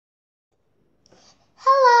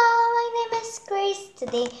is Grace.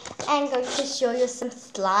 Today I'm going to show you some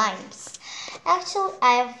slimes. Actually,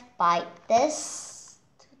 I've bought this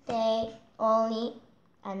today only,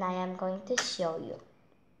 and I am going to show you.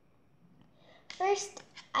 First,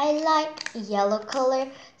 I like yellow color,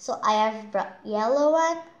 so I have brought yellow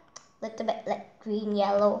one, little bit like green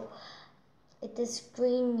yellow. It is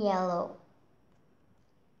green yellow,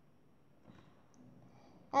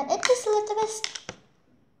 and it is a little bit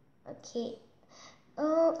okay.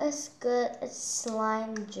 Oh, it's good. It's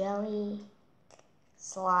slime jelly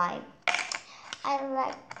slime. I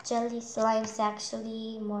like jelly slimes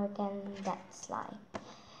actually more than that slime.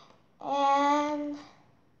 And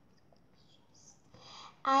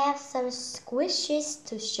I have some squishes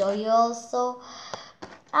to show you also.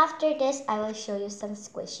 After this, I will show you some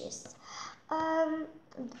squishes.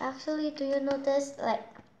 Actually, do you notice like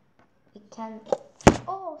we can?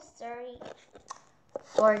 Oh, sorry.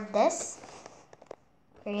 For this,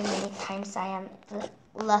 very many times I am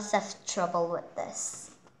lots of trouble with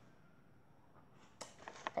this.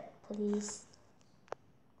 But please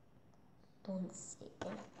don't say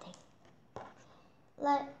anything.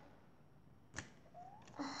 Like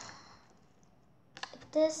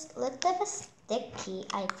it is a little bit sticky,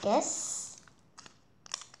 I guess.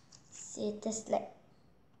 See, it is like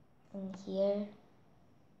in here.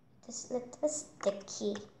 It is a little bit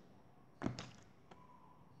sticky.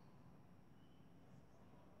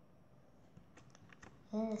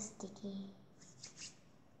 It is sticky.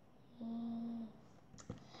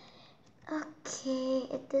 Okay,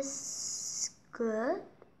 it is good.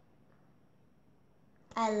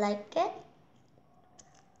 I like it.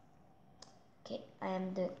 Okay, I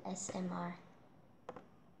am doing SMR.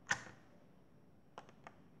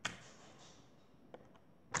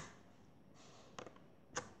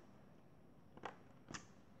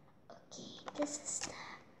 Okay, this is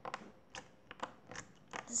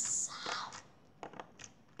the sound.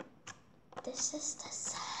 This is the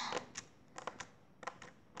sound.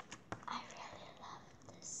 I really love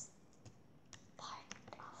this part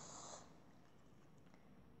of.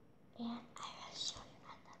 And I will show you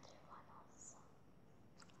another one also.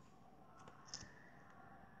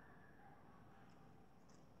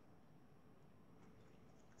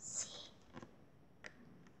 See?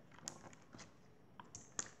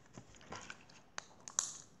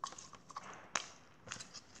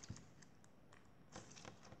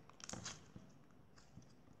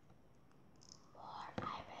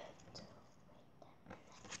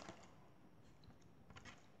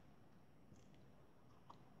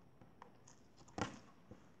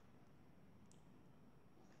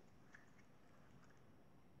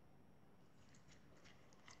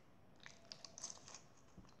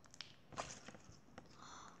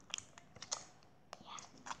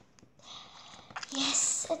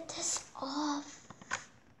 Yes, it is off.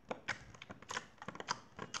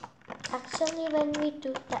 Actually, when we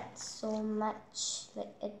do that so much,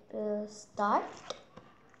 like it will start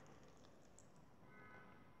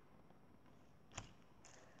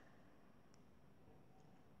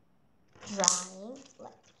drying,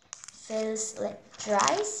 like feels like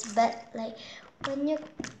dries, but like when you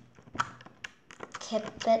keep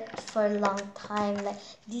it for a long time, like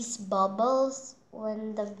these bubbles,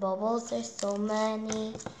 when the bubbles are so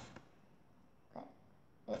many,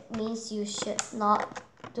 it means you should not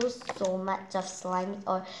do so much of slime,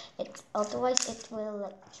 or it otherwise it will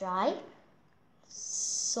like dry.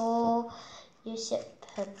 So you should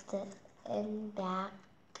put it in back.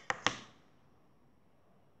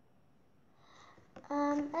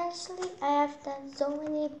 Actually, I have done so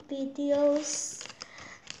many videos.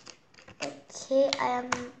 Okay, I am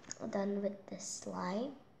done with this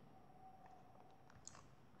slime.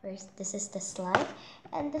 First, this is the slime,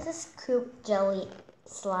 and this is Coop Jelly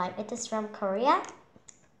slime. It is from Korea,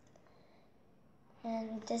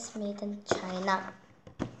 and it is made in China.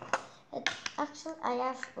 Actually, I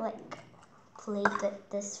have like played with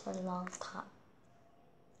this for a long time.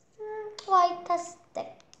 Why it has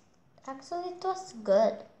stick? Actually, it was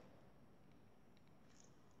good.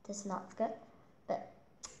 It is not good, but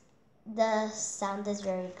the sound is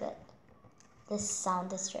very good. This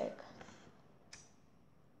sound is very good.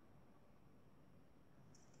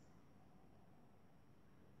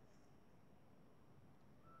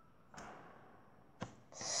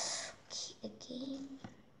 Okay, again.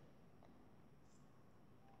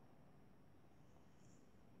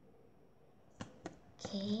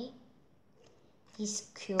 Okay, he's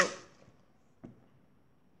cute.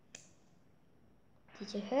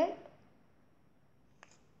 Did you hear?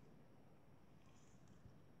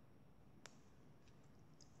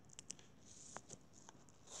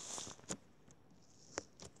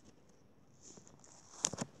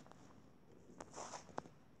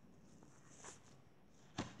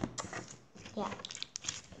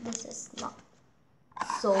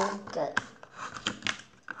 so good.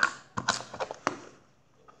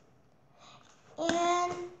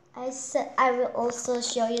 And I said I will also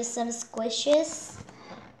show you some squishes.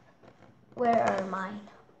 Where are mine?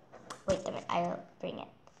 Wait a minute, I will bring it.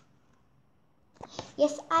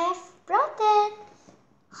 Yes, I have brought it.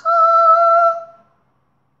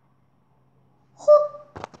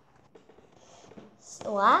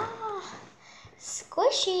 Wow,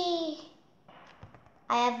 squishy.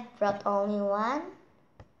 I have brought only one.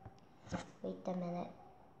 Wait a minute.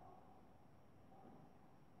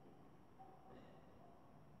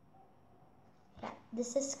 Yeah,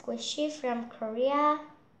 this is squishy from Korea.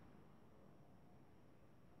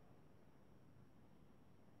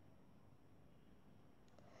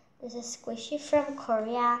 This is squishy from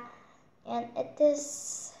Korea, and it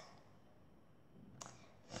is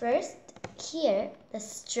first here the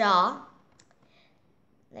straw.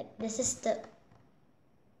 Like this is the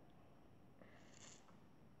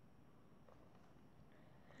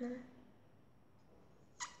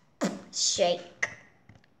shake,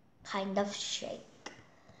 kind of shake,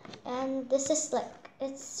 and this is like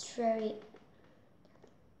it's very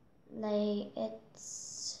like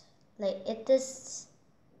it is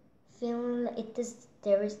feeling it is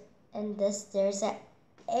there is and this there's a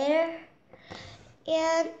air,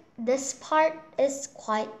 and this part is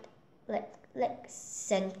quite like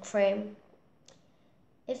sun cream.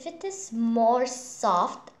 If it is more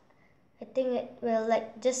soft, I think it will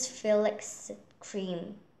like just feel like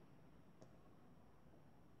cream.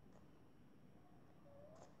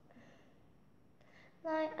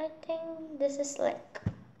 Like I think this is like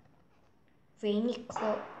rainy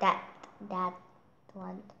cloth, that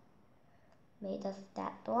one, made of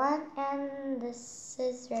that one, and this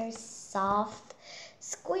is very soft,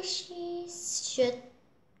 squishy, should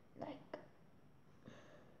like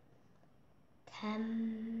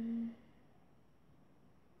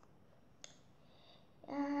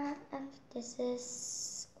this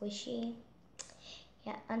is squishy.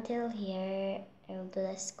 Yeah, until here I will do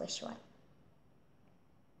the squishy one,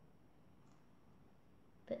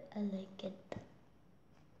 but I like it.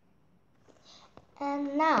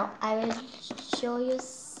 And now I will show you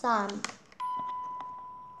some.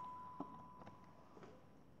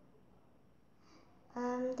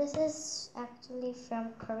 This is actually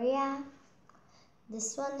from Korea.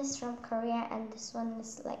 This one is from Korea, and this one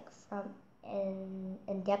is like from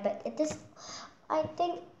India, but it is, I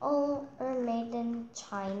think, all are made in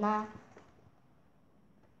China.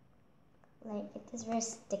 Like it is very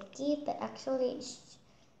sticky, but actually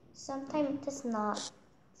sometimes it is not.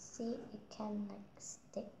 See, it can like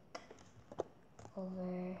stick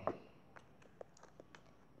over.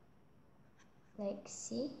 Like,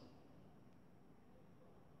 see?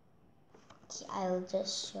 Okay, I'll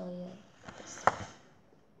just show you this.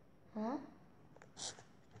 Huh?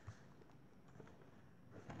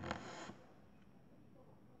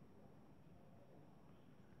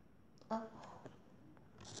 Oh.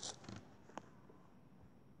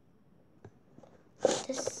 It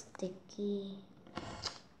is sticky.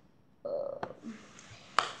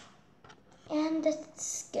 And it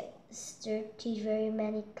gets dirty very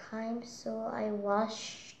many times, so I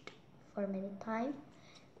washed for many times.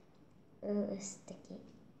 It's sticky.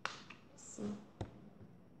 See?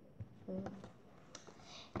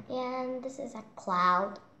 And this is a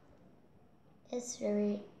cloud. It's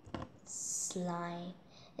very slime.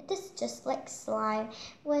 It is just like slime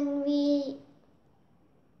when we,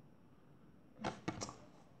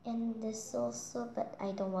 and this also, but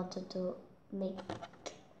I don't want to make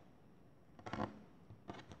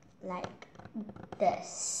like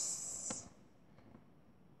this.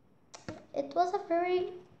 It was a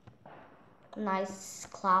very nice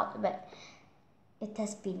cloud, but it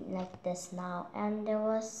has been like this now, and there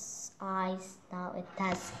was eyes. Now it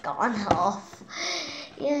has gone off.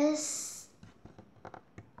 Yes,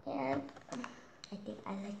 and I think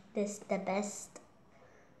I like this the best.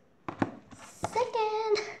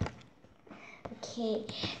 Second. Okay,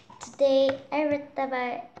 today I read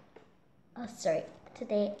about. Oh, sorry.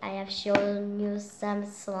 Today I have shown you some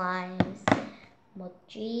slimes.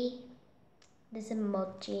 Mochi. This is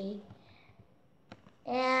mochi.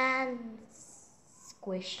 And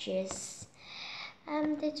squishes.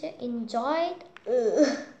 Did you enjoy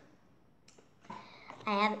it?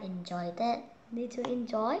 I have enjoyed it. Did you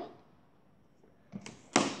enjoy?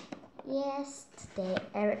 Yes, today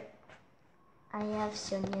I have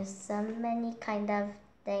shown you so many kind of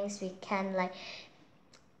things we can like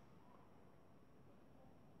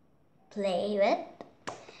play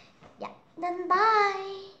with. Yeah, then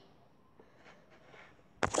bye.